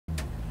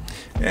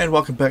And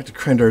welcome back to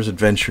Krendar's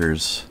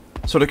Adventures.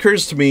 So it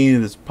occurs to me,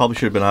 this probably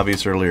should have been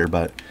obvious earlier,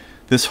 but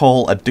this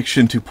whole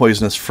addiction to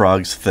poisonous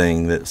frogs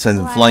thing that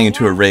sends him flying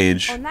into a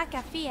rage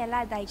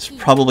is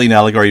probably an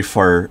allegory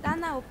for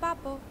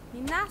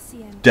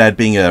Dad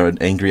being an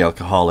angry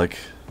alcoholic.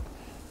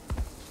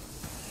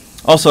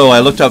 Also,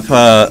 I looked up,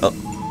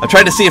 I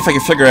tried to see if I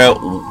could figure out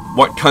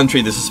what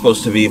country this is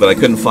supposed to be, but I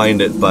couldn't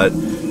find it, but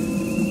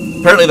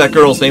apparently that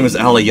girl's name is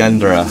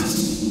Alejandra.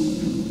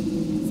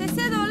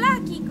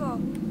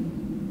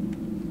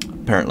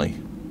 Apparently.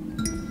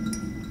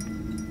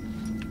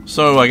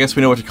 So, I guess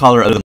we know what to call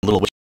her other than Little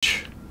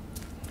Witch.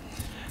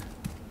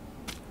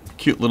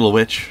 Cute little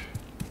witch.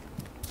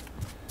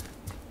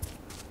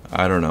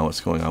 I don't know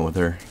what's going on with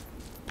her.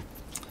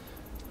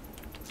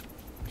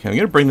 Okay, I'm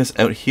gonna bring this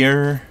out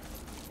here.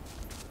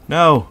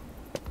 No!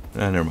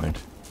 Ah, never mind.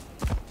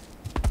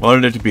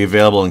 Wanted it to be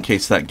available in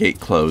case that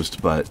gate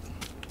closed, but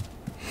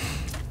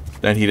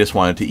then he just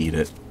wanted to eat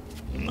it.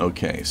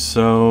 Okay,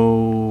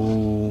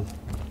 so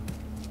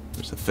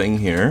there's a thing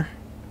here.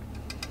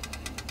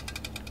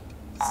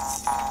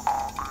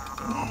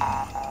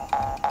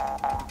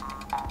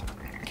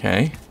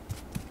 Okay.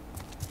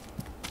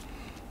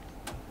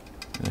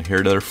 And I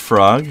hear another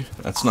frog.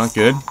 That's not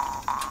good.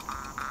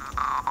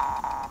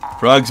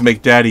 Frogs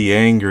make Daddy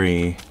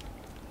angry.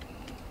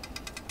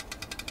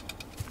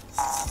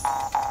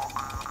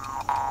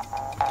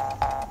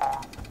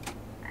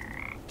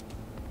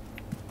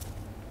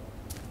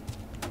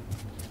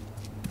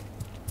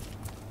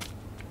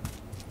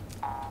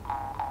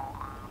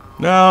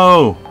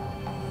 No!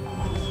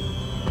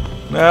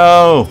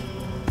 No!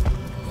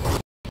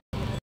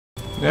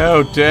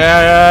 No,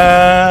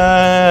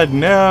 Dad!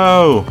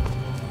 No!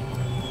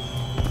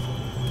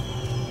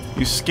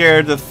 You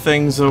scared the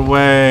things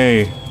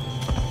away.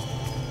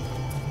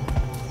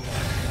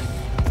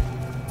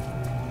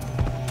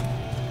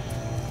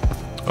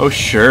 Oh,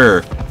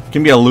 sure.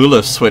 Can be a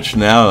Lula switch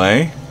now,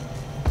 eh?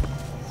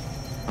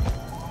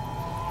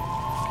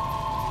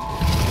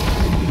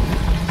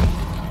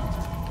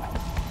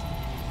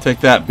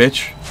 Take that,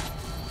 bitch.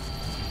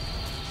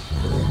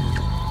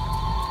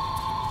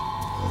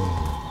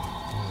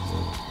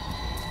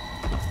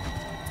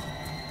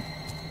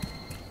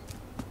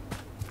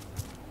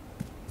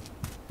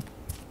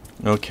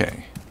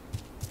 Okay.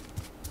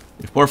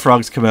 If more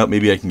frogs come out,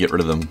 maybe I can get rid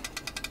of them.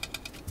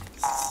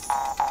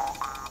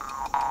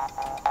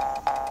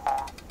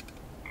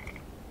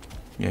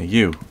 Yeah,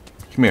 you.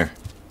 Come here.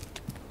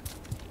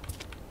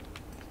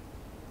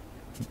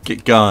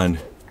 Get gone.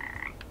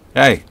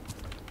 Hey!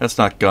 That's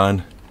not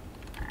gone.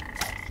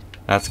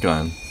 That's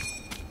gone.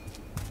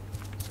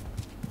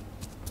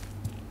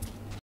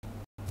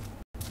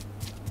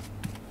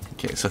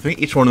 Okay, so I think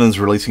each one of them is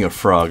releasing a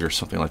frog or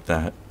something like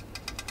that.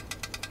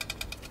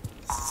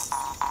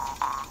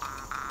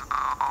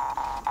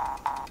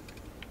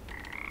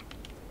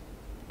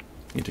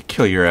 Need to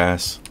kill your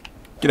ass.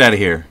 Get out of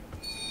here.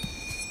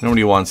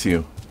 Nobody wants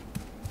you.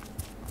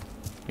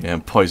 Yeah,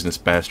 poisonous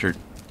bastard.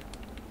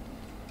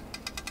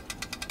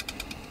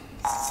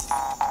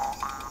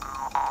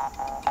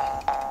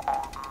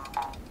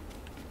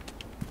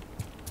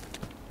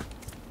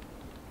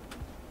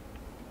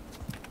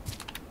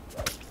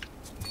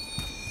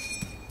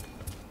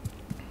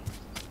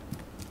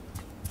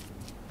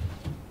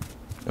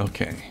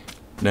 Okay,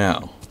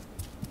 now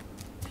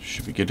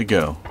should be good to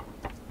go.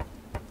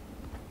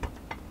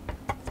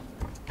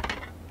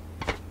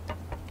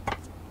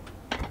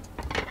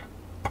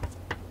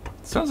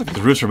 Sounds like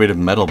the roofs are made of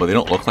metal, but they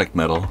don't look like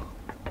metal.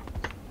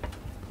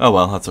 Oh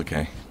well, that's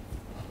okay.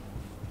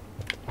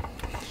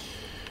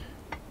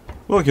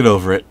 We'll get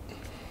over it.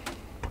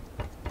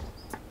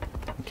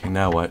 Okay,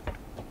 now what?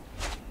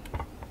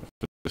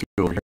 Let's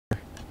go over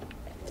here.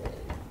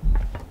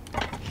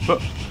 Oh.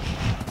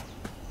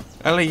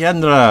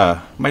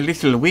 Alejandra, my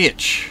little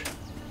witch.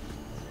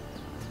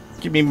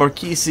 Give me more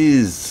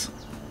kisses.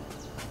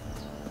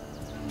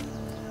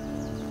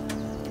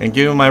 And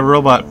give me my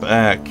robot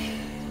back.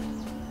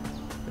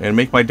 And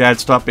make my dad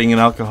stop being an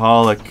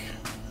alcoholic.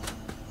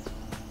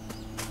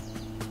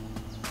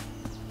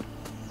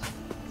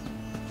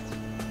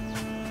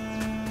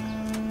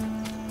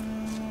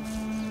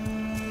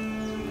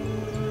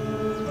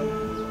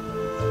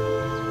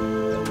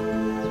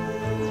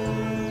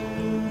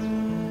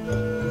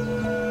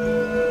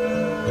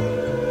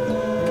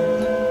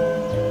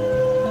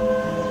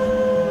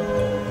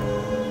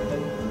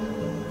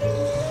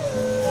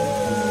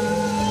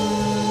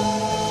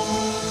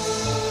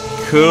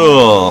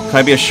 Cool. Can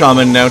I be a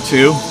shaman now,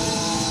 too?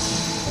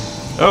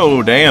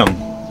 Oh, damn.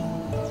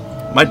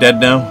 Am I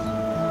dead now?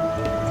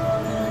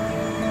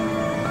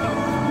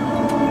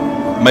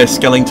 Am I a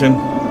skeleton?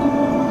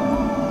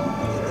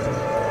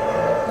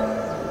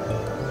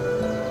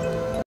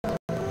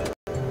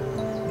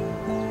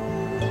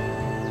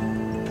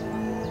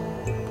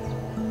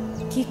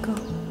 Quico.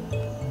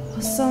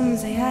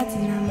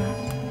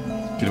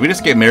 Did we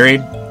just get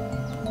married?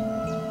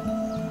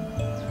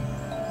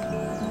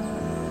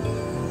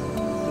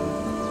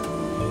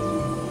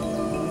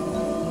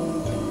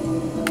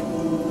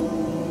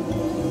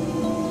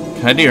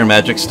 Can I do your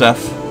magic stuff?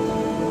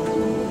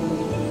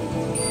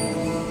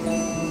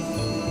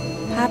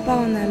 Hapa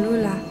ona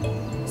lula,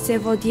 se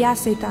vodia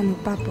se tanu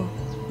papo,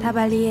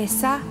 tabalie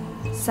sa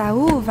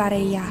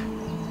vareya.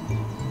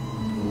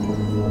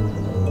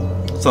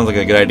 Sounds like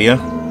a good idea.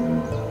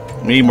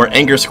 We need more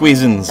anger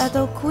squeezins.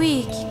 Tato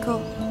kui,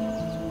 Quico.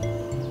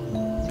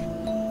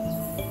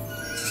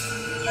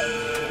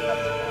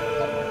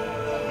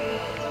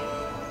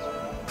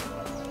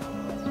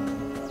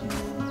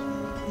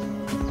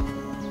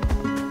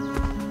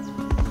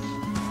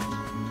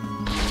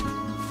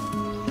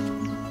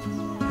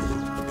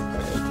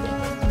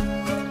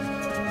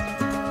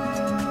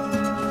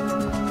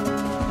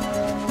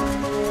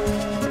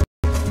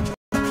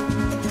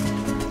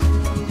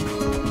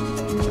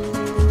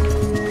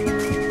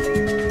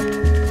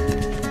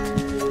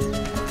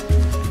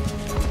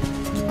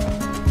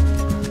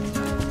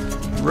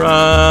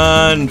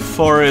 Run,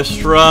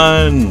 Forest,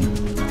 run!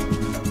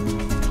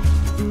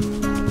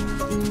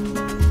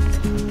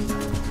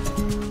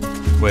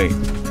 Wait,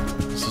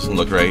 this doesn't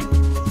look right.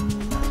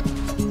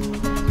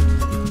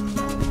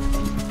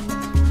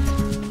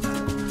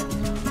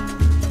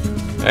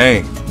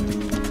 Hey!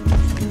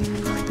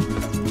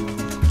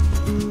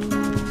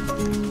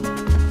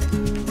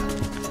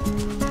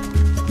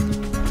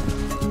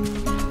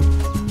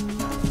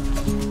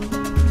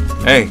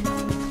 Hey!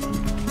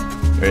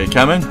 Are you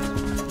coming?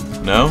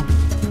 No?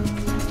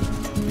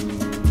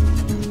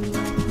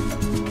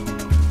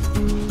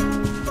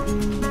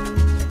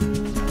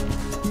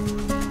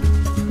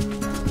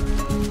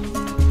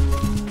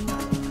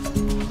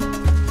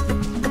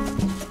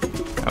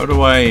 How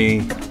do I...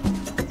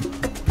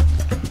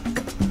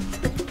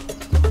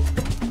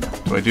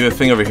 Do I do a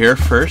thing over here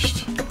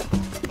first?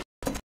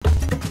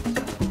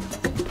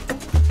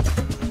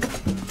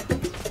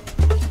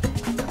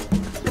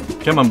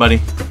 Come on,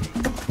 buddy.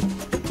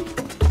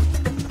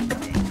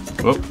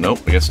 Oh, nope,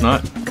 I guess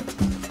not.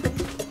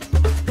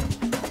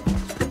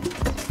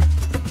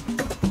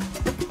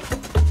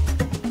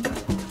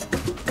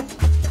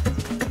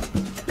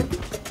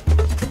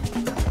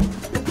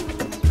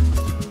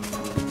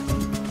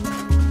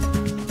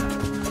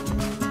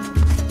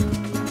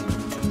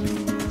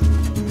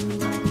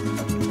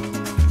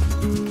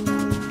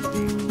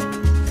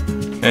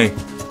 Hey.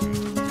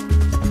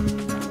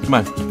 Come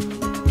on.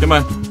 Come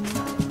on.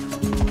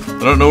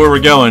 I don't know where we're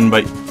going,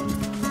 but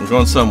we're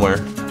going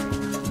somewhere.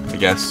 I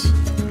guess.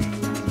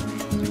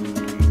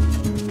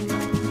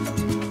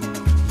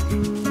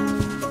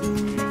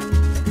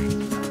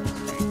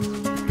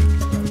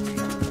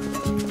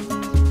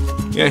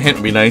 Yeah, a hint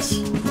would be nice.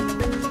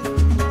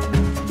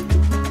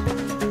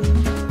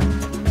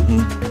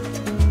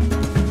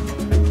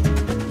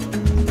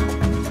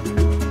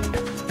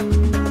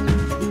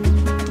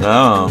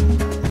 Oh.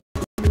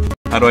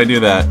 How do I do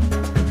that?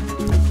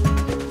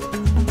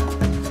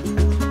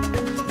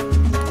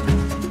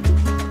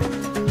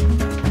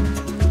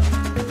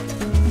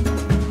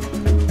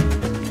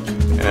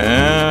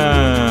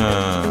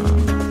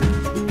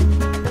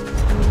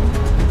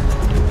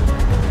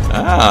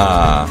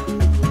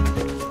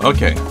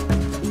 Okay.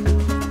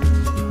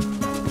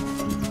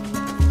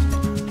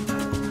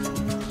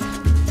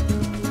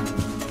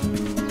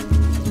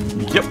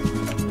 Yep.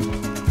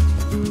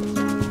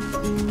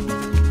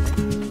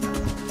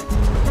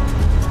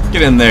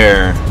 Get in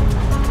there.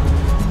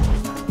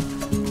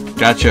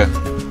 Gotcha.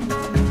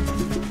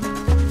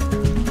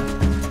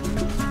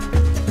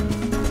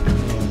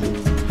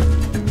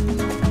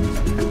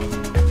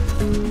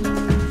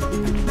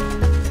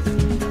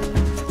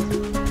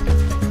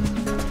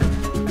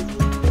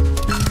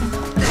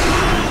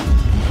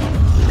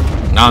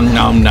 Nom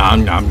nom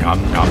nom nom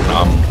nom nom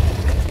nom.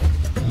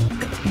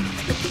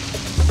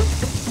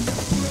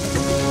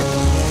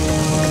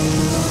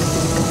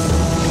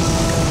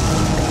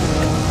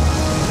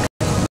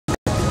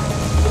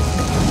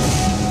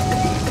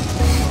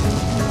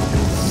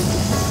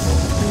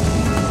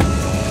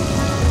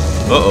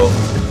 Uh-oh.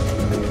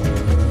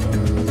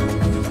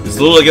 Is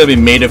Lula gonna be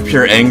made of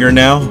pure anger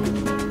now?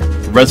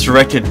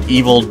 Resurrected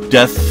evil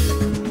death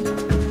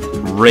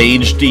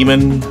rage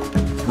demon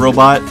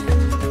robot?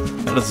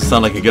 That doesn't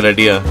sound like a good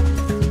idea.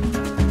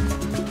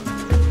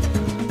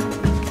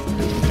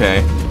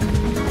 Okay.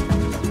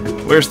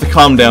 Where's the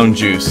calm down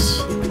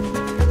juice?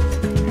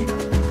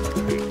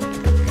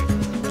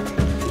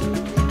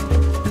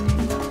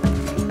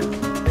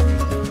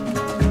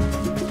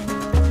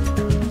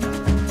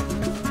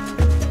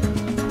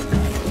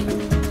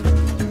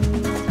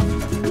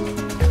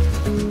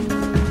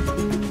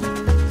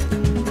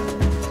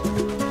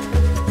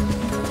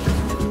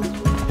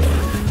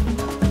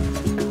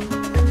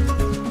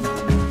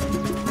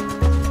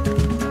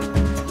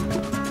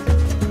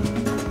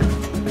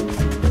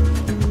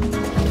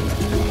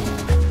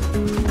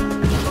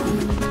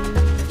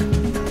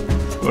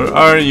 Where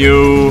are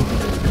you?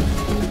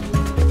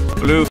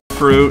 Blue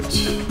fruit.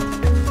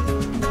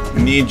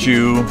 Need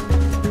you.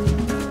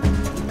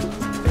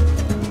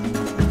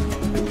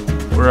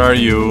 Where are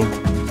you?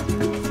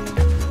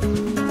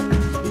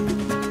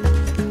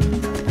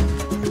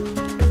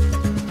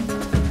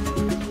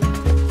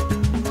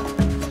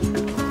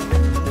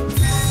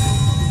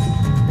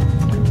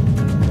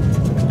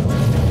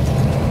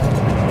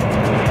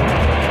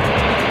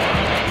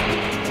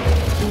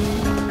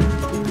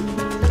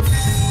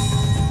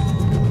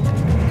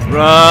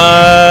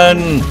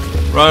 Run!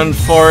 Run,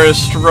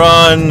 Forrest,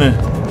 run!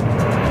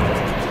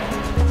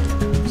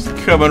 It's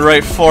coming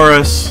right for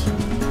us.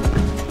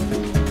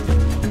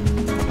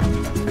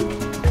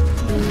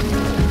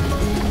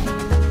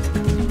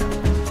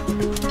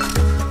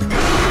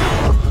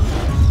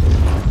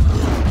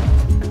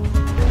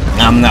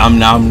 Nom nom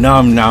nom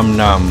nom nom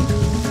nom.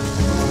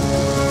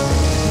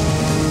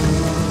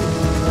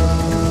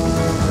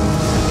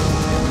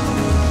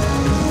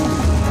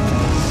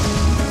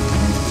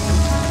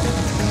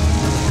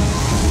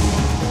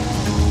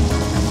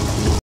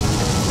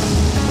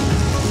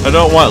 I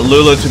don't want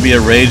Lula to be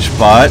a rage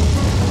bot.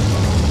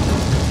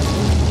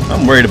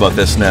 I'm worried about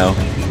this now.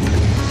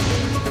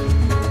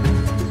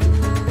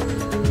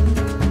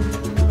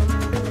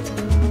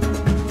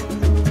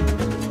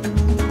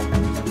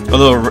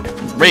 Although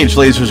rage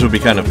lasers would be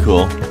kind of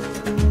cool.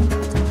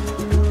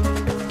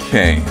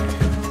 Okay.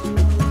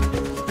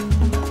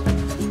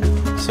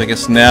 So I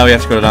guess now we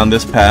have to go down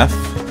this path.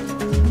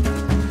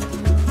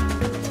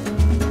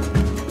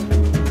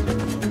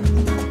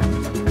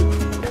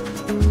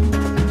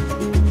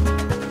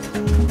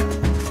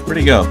 Where'd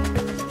he go?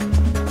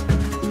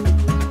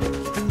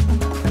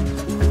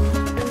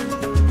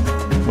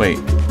 Wait.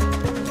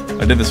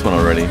 I did this one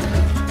already.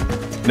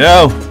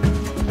 No!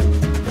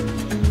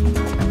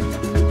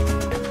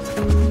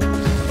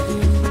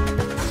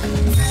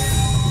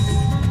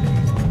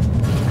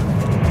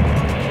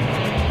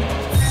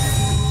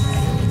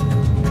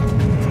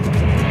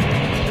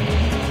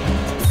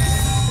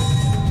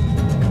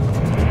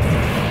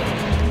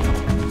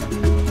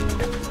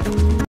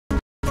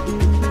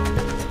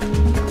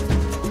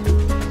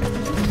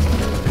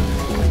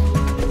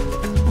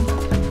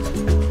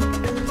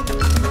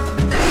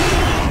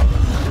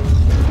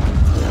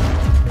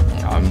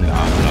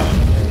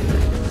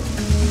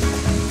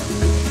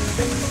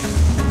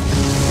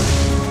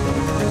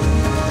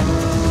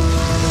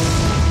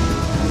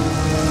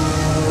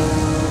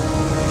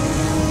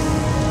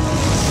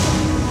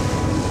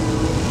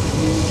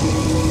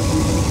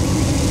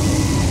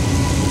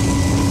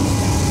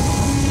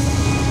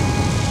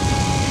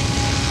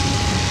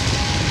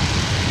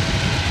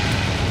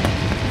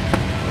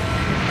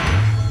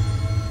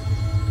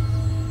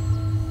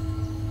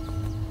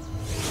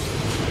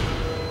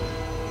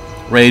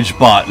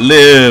 Ragebot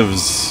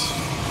lives!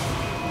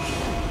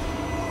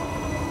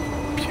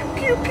 Pew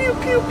pew pew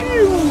pew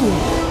pew!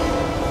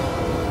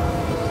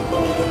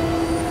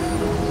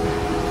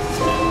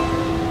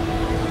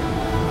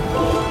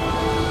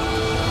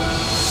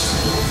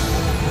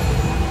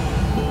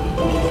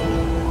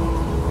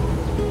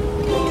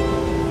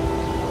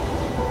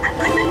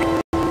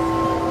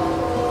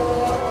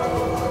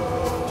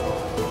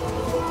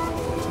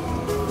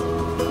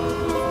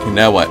 Okay,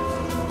 now what?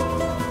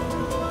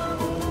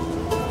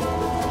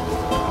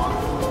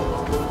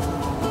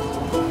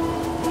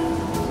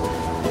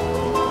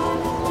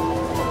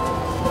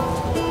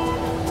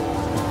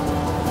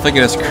 I think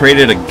it has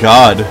created a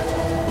god.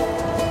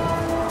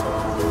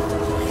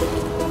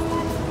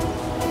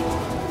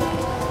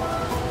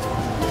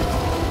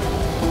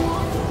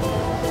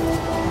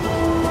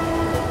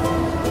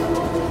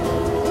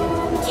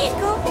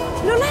 Quico,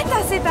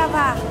 Luleta se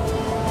tava.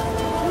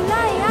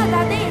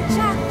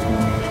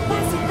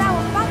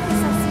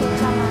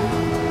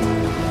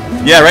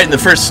 Yeah, right in the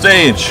first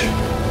stage.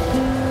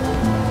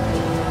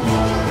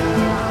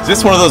 Is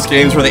this one of those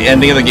games where the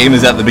ending of the game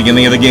is at the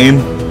beginning of the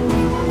game?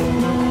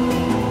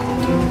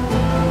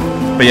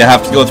 But you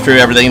have to go through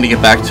everything to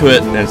get back to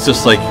it, and it's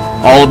just like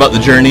all about the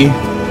journey.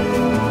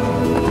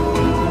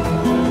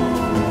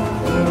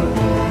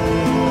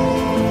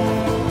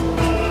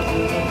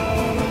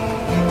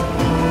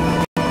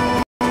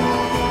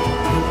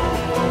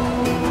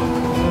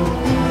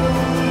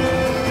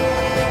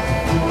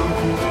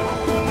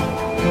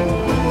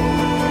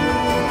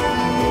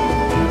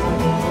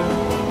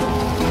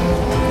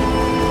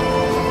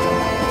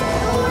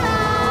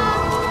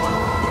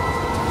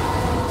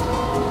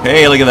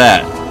 Hey, look at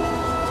that.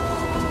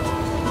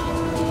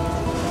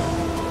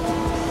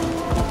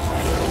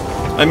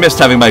 I missed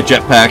having my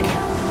jetpack.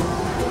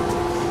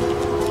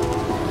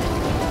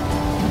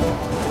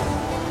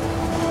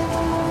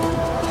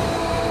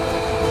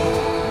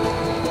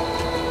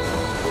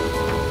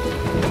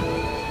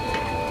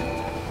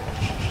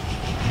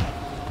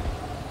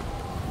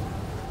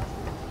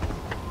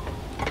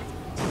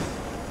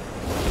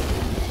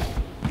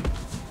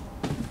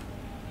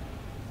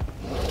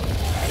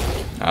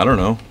 I don't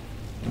know.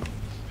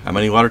 How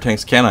many water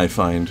tanks can I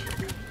find?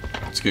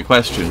 It's a good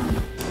question.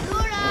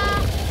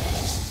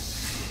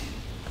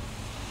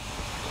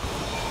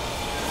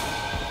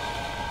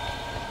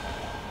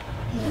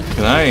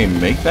 Can I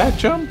make that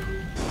jump?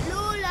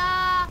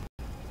 Lula!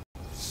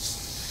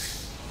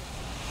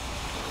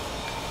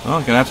 Oh,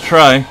 I'm gonna have to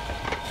try.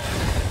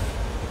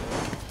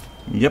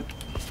 Yep.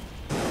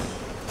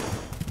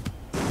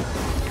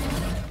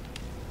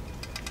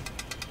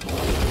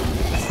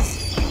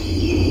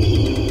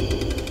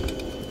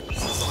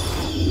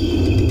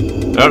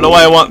 I don't know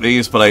why I want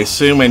these, but I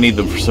assume I need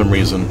them for some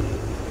reason.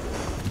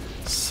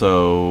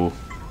 So,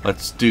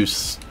 let's do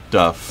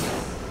stuff.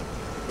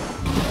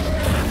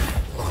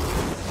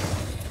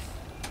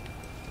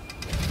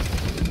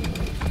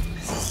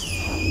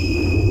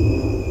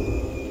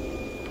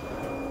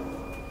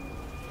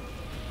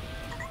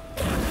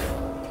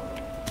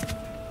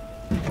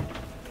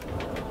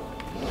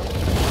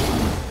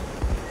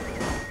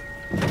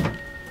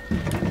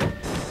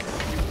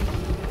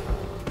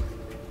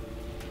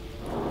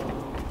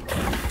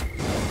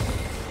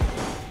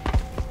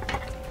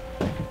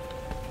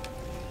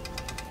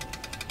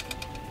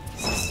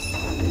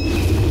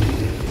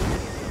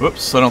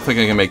 Whoops, I don't think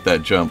I can make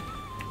that jump.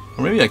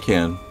 Or maybe I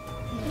can.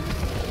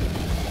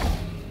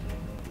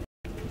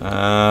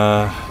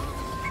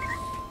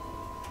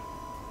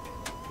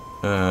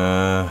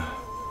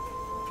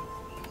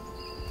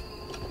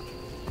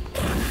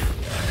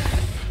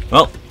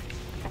 Well,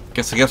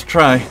 guess I got to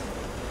try.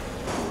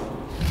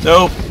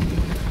 Nope.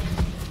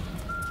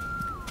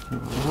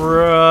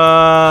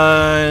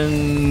 Run.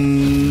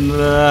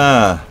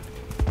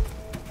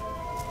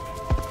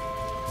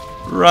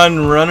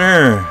 Run,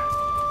 runner.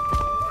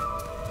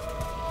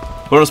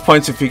 Bonus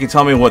points if you can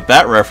tell me what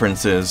that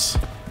reference is.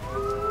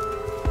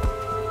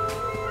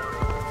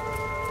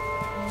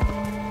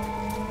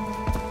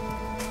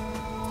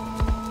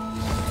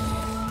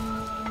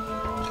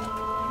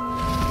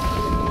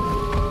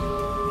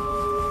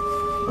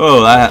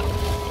 Oh, that...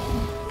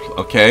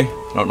 Okay.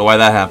 I don't know why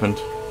that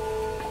happened.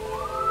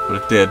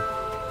 But it did.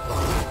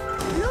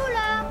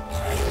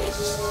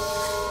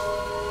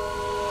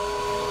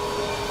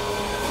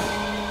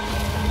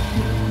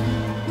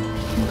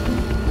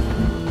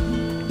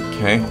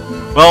 Okay.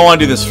 Well, I want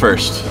to do this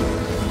first.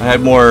 I had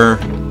more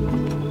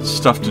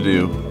stuff to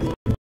do.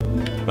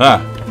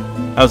 Ah!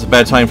 That was a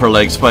bad time for a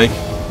leg spike.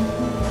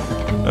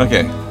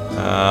 Okay.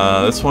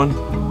 This one.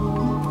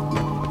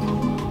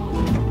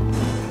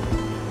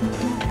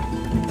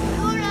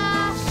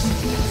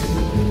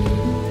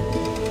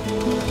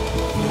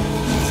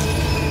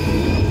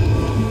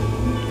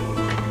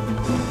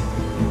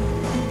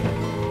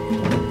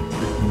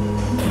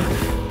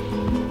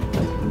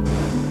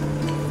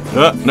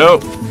 No.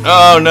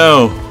 Oh,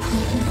 no.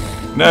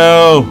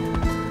 No.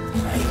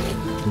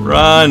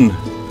 Run.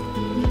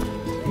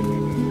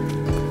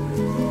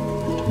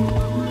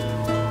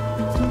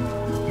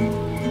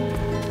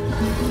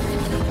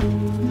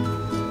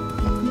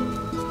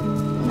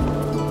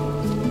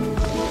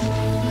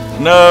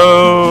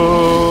 No.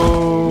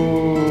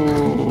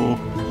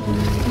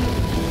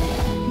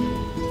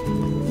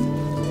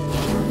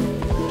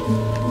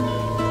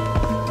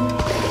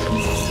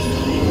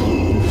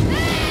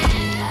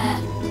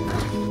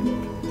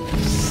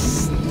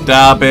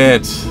 Stop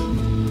it!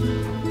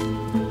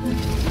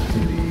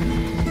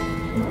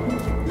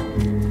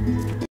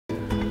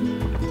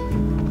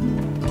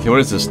 Okay, what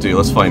does this do?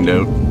 Let's find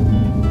out.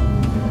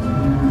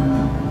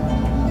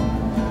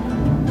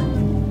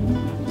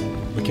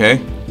 Okay.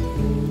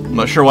 I'm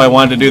not sure why I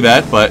wanted to do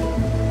that, but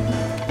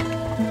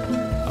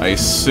I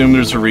assume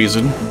there's a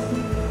reason.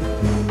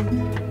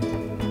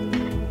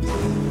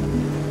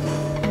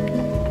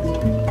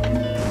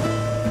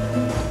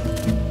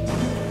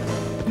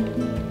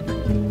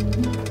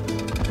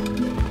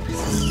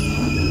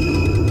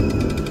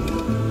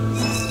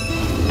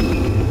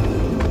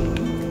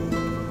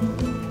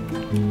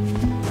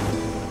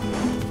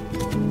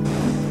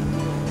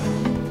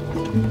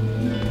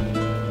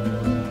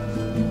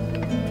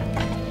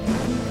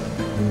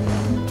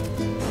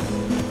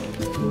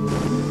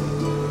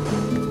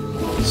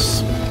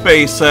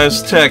 Space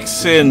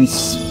Aztecs in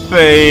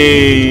space.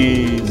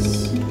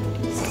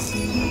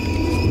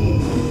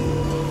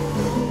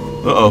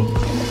 Uh-oh.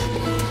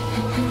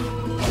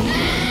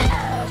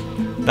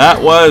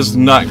 That was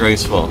not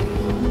graceful.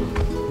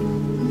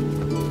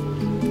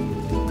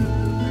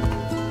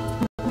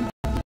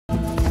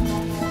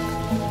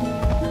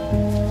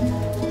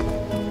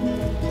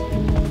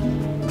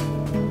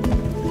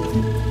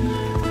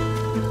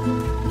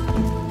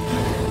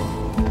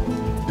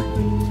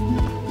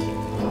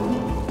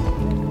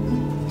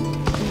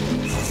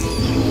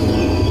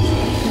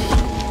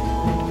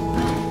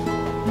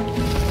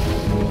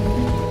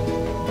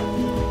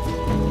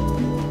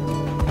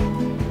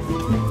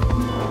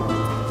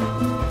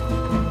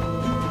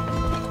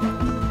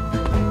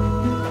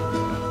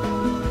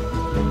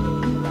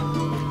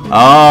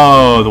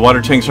 Oh, the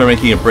water tanks are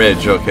making a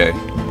bridge, okay.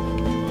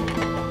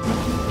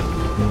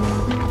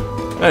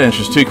 That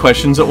answers two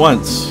questions at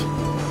once.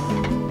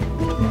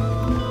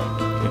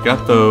 Okay,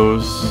 got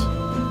those.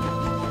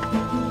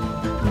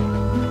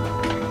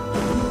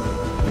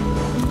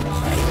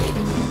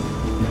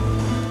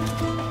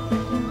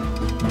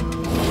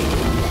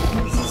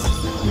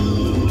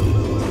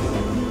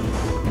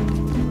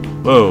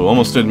 Whoa,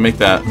 almost didn't make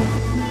that.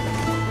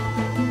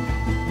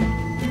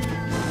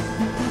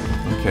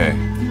 Okay.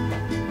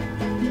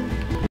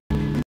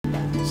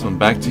 So I'm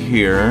back to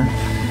here.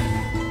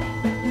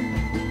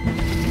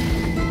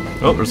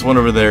 Oh, there's one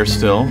over there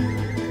still.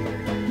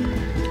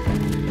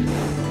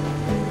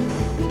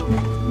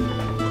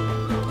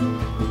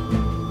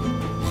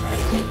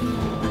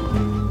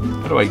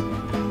 How do I...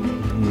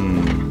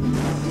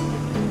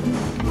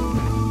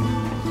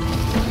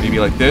 Maybe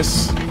like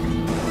this.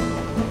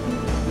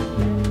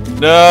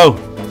 No!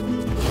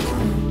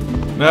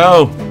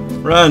 No!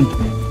 Run!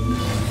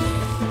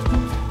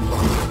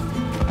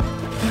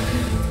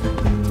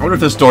 I wonder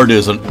if this door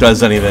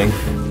does anything.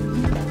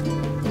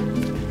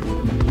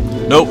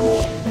 Nope.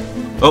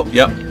 Oh,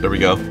 yep. There we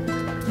go.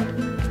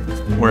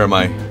 Where am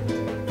I?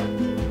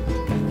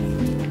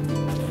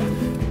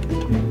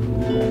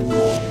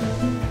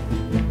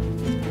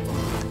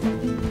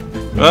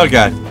 Oh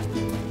god.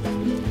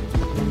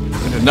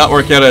 It did not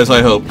work out as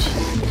I hoped.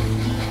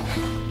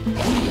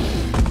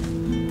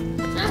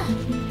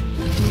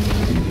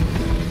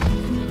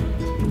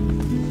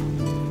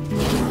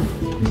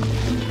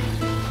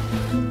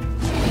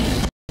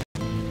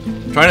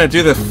 Trying to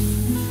do the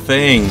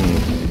thing.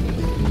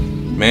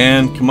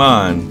 Man, come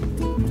on.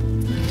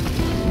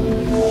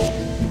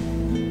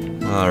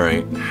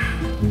 Alright.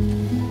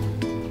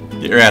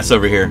 Get your ass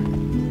over here.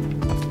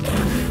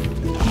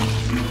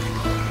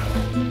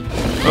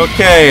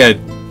 Okay, I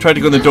tried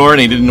to go in the door and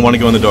he didn't want to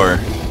go in the door.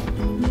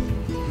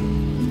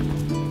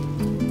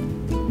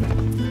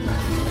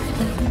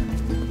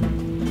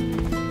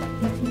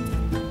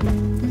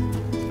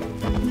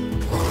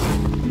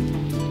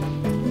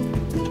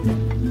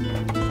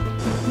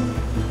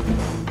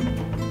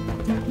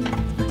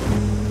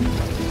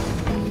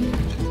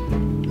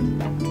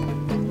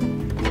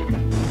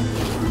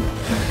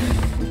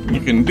 You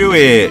can do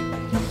it!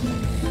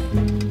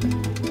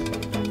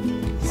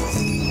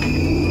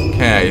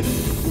 Okay, I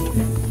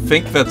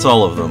think that's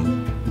all of them.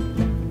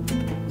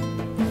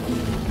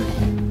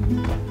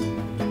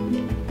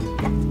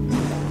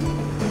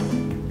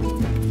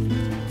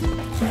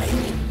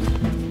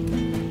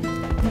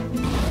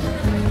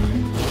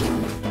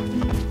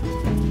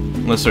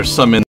 Unless there's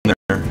some in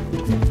there.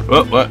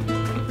 What?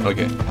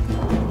 Okay.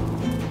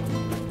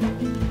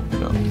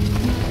 No.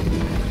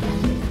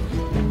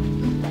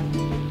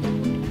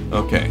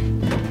 Okay.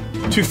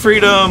 To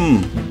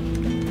freedom!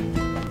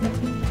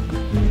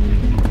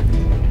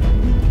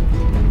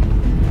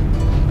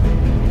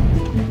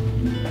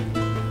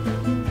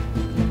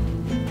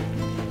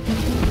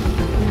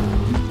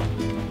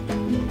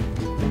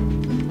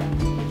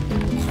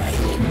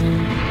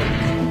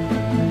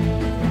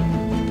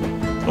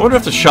 I wonder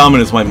if the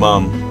shaman is my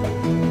mom.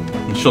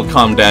 And she'll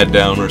calm Dad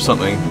down or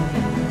something.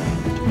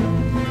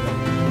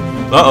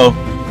 Uh-oh.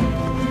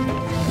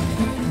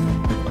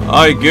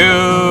 I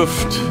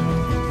goofed.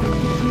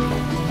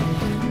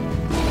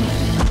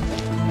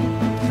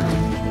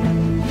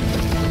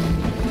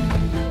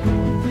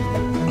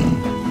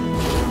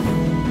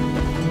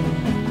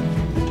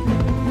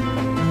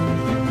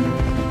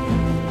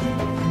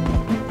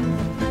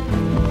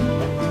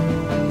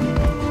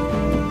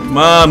 Come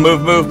on,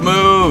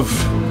 move.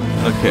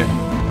 Okay.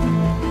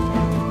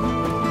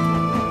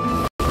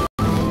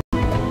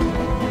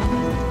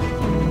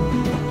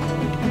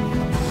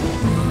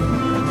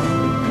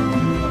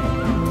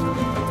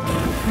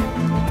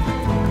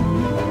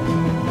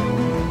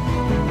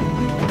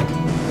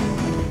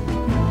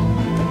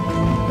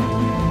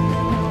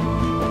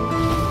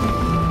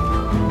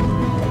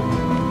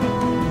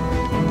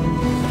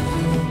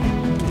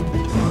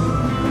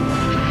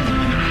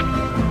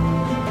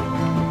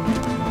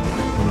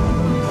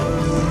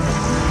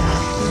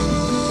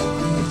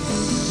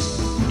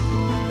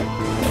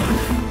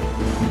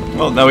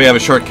 Well, now we have a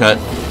shortcut.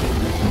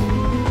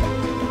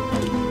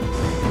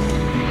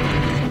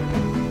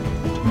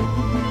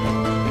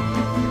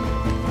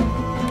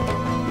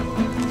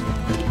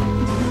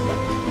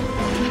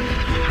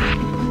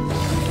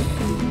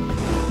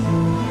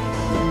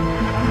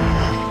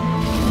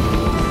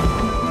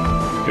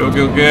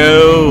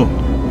 Go!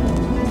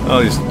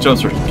 Oh, these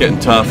jumps are getting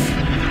tough.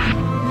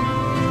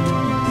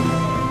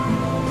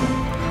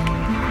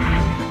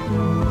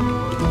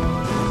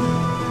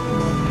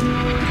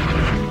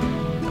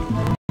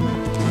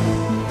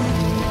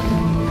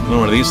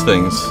 One of these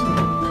things.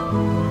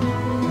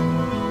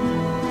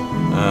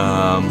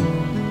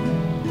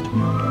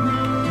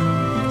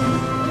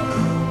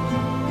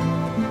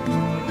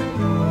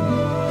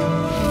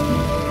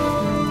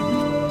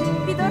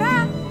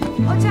 Pidora,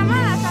 o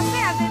chamada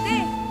café bebé.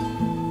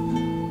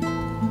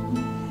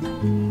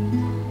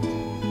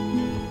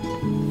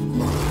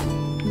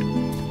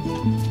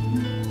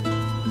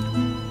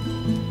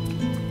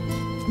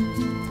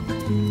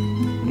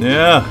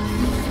 Yeah.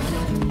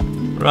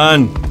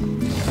 Run.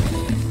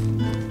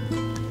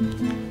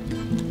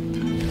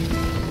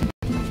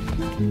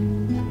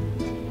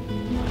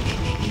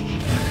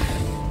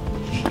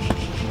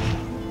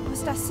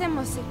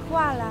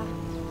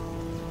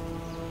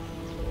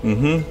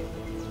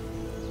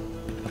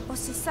 O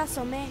si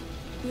sasome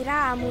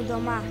ira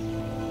amudoma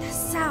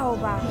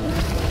tasaoba.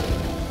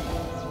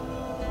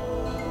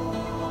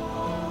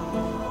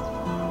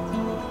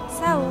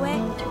 Saue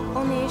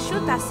one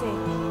shutase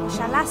o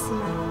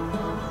shalasima.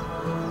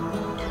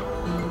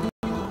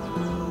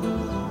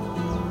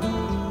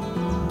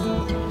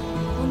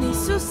 One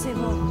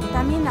susego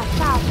tamina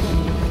papo.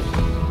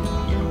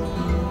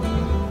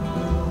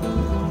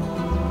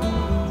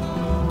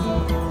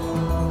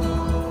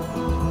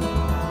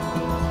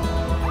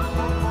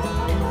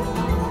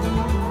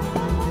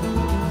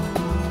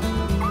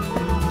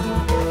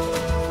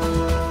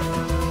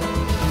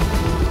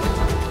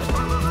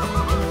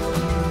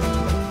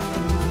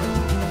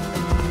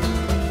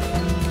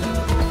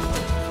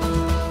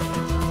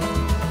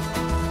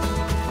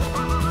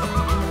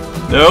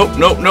 Nope,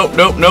 nope, nope,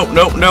 nope, nope,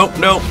 nope, nope,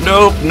 nope,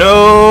 nope,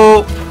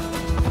 nope.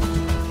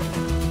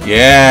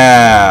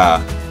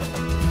 Yeah.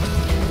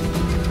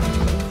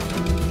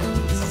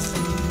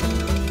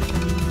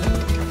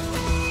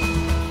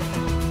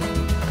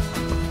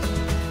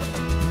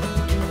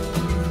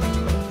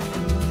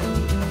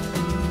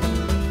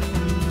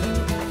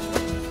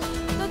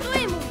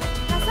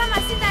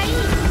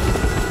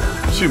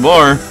 Two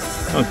more.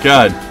 Oh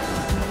God.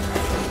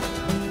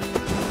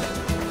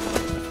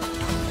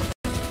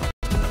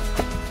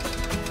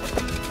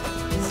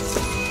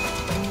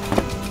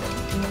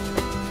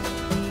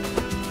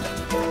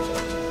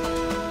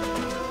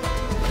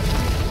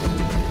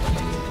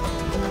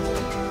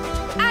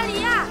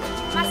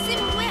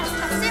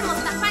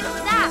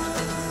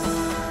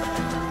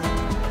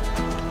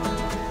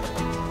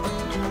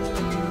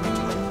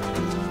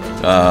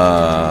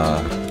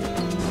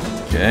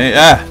 Okay.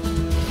 Ah.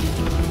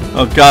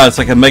 Oh God, it's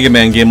like a Mega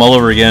Man game all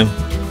over again.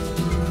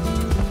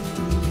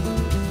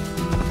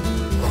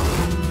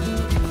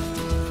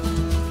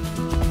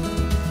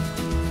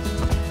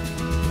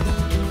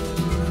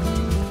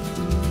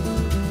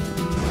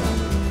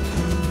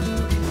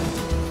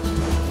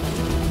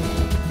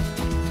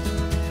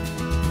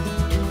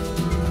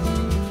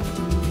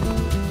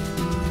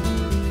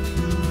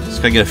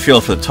 Just gotta get a feel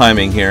for the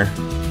timing here.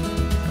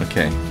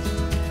 Okay.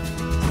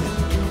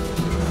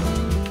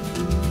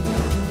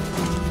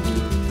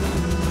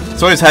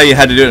 It's always how you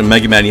had to do it in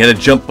Mega Man. You had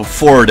to jump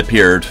before it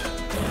appeared.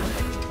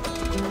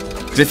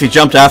 Because if you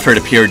jumped after it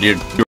appeared, you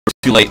were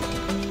too late.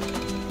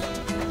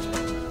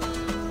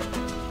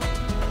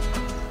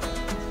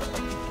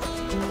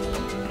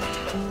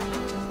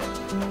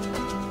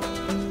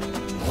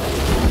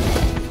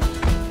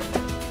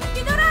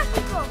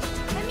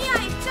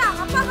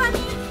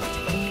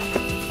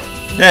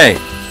 Hey!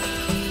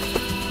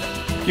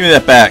 Give me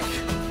that back.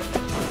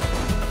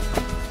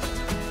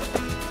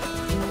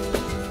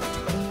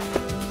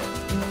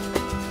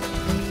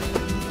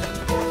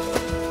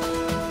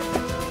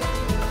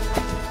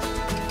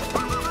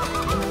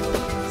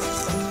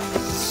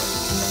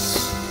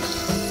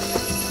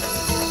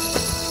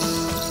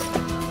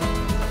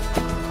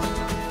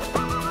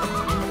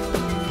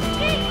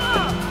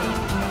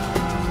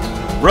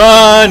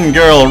 Run,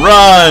 girl,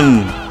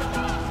 run!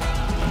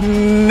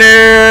 No!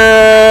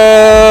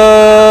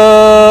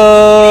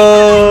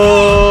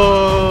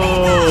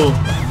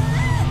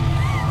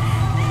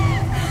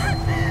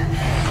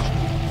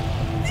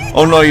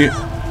 Oh no,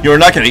 you're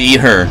not gonna eat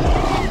her.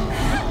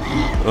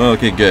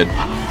 Okay, good.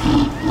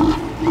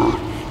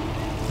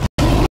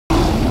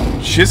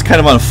 She's kind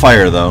of on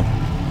fire though.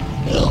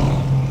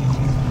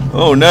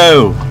 Oh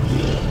no!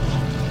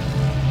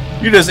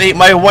 You just ate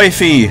my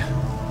wifey!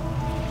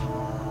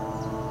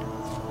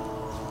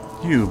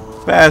 You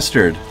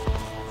bastard.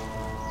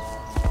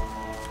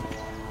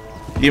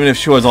 Even if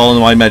she was all in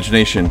my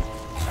imagination.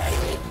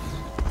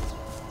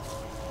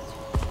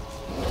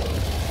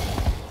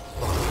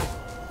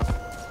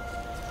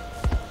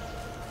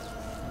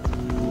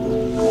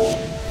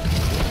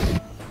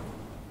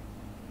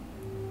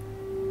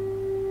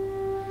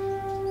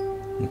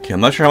 Okay, I'm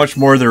not sure how much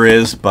more there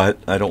is, but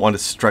I don't want to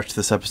stretch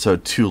this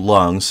episode too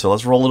long, so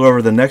let's roll it over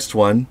to the next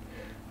one.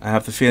 I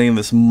have the feeling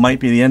this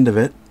might be the end of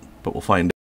it, but we'll find out.